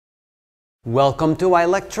Welcome to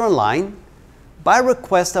iLecture Online. By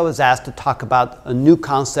request, I was asked to talk about a new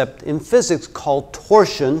concept in physics called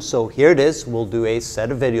torsion. So here it is. We'll do a set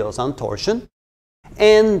of videos on torsion.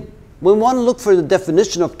 And when we want to look for the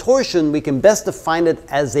definition of torsion, we can best define it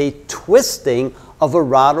as a twisting of a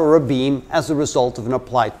rod or a beam as a result of an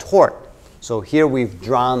applied torque. So here we've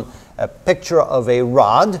drawn a picture of a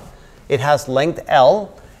rod. It has length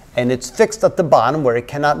L. And it's fixed at the bottom where it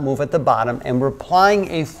cannot move at the bottom, and we're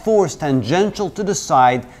applying a force tangential to the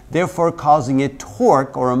side, therefore causing a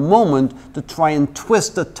torque or a moment to try and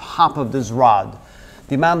twist the top of this rod.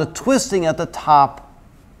 The amount of twisting at the top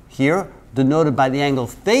here, denoted by the angle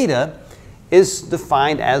theta, is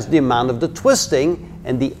defined as the amount of the twisting,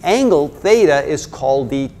 and the angle theta is called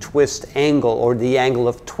the twist angle or the angle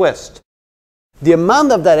of twist. The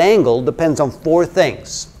amount of that angle depends on four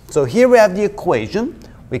things. So here we have the equation.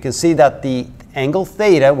 We can see that the angle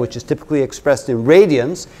theta, which is typically expressed in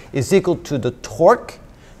radians, is equal to the torque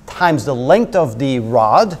times the length of the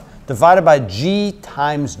rod divided by g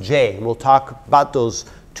times j. And we'll talk about those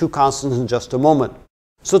two constants in just a moment.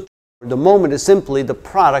 So the moment is simply the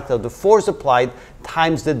product of the force applied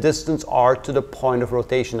times the distance r to the point of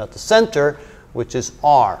rotation at the center, which is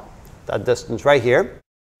r, that distance right here.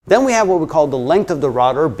 Then we have what we call the length of the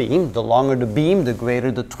rod or beam. The longer the beam, the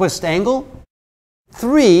greater the twist angle.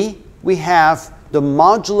 3, we have the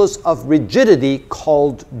modulus of rigidity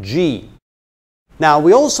called G. Now,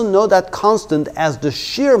 we also know that constant as the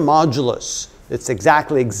shear modulus. It's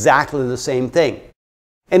exactly the same thing.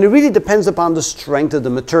 And it really depends upon the strength of the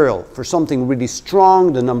material. For something really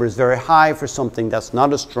strong, the number is very high. For something that's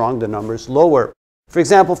not as strong, the number is lower. For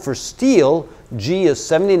example, for steel, G is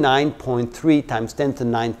 79.3 times 10 to the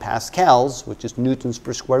 9 pascals, which is newtons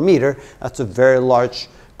per square meter. That's a very large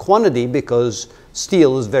quantity because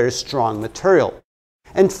steel is very strong material.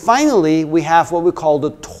 And finally, we have what we call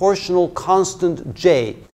the torsional constant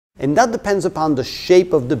J, and that depends upon the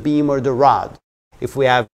shape of the beam or the rod. If we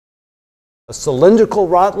have a cylindrical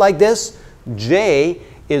rod like this, J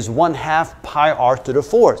is 1/2 pi r to the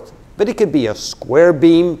 4th. But it could be a square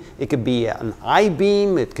beam, it could be an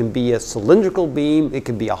I-beam, it can be a cylindrical beam, it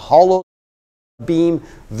could be a hollow beam.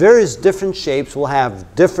 Various different shapes will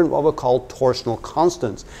have different what we call torsional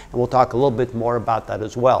constants, and we'll talk a little bit more about that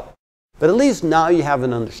as well. But at least now you have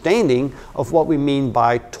an understanding of what we mean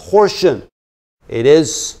by torsion. It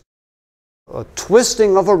is a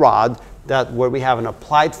twisting of a rod where we have an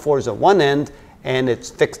applied force at one end and it's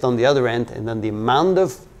fixed on the other end, and then the amount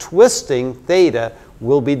of twisting theta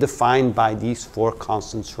will be defined by these four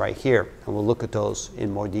constants right here, and we'll look at those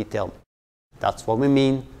in more detail. That's what we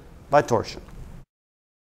mean by torsion.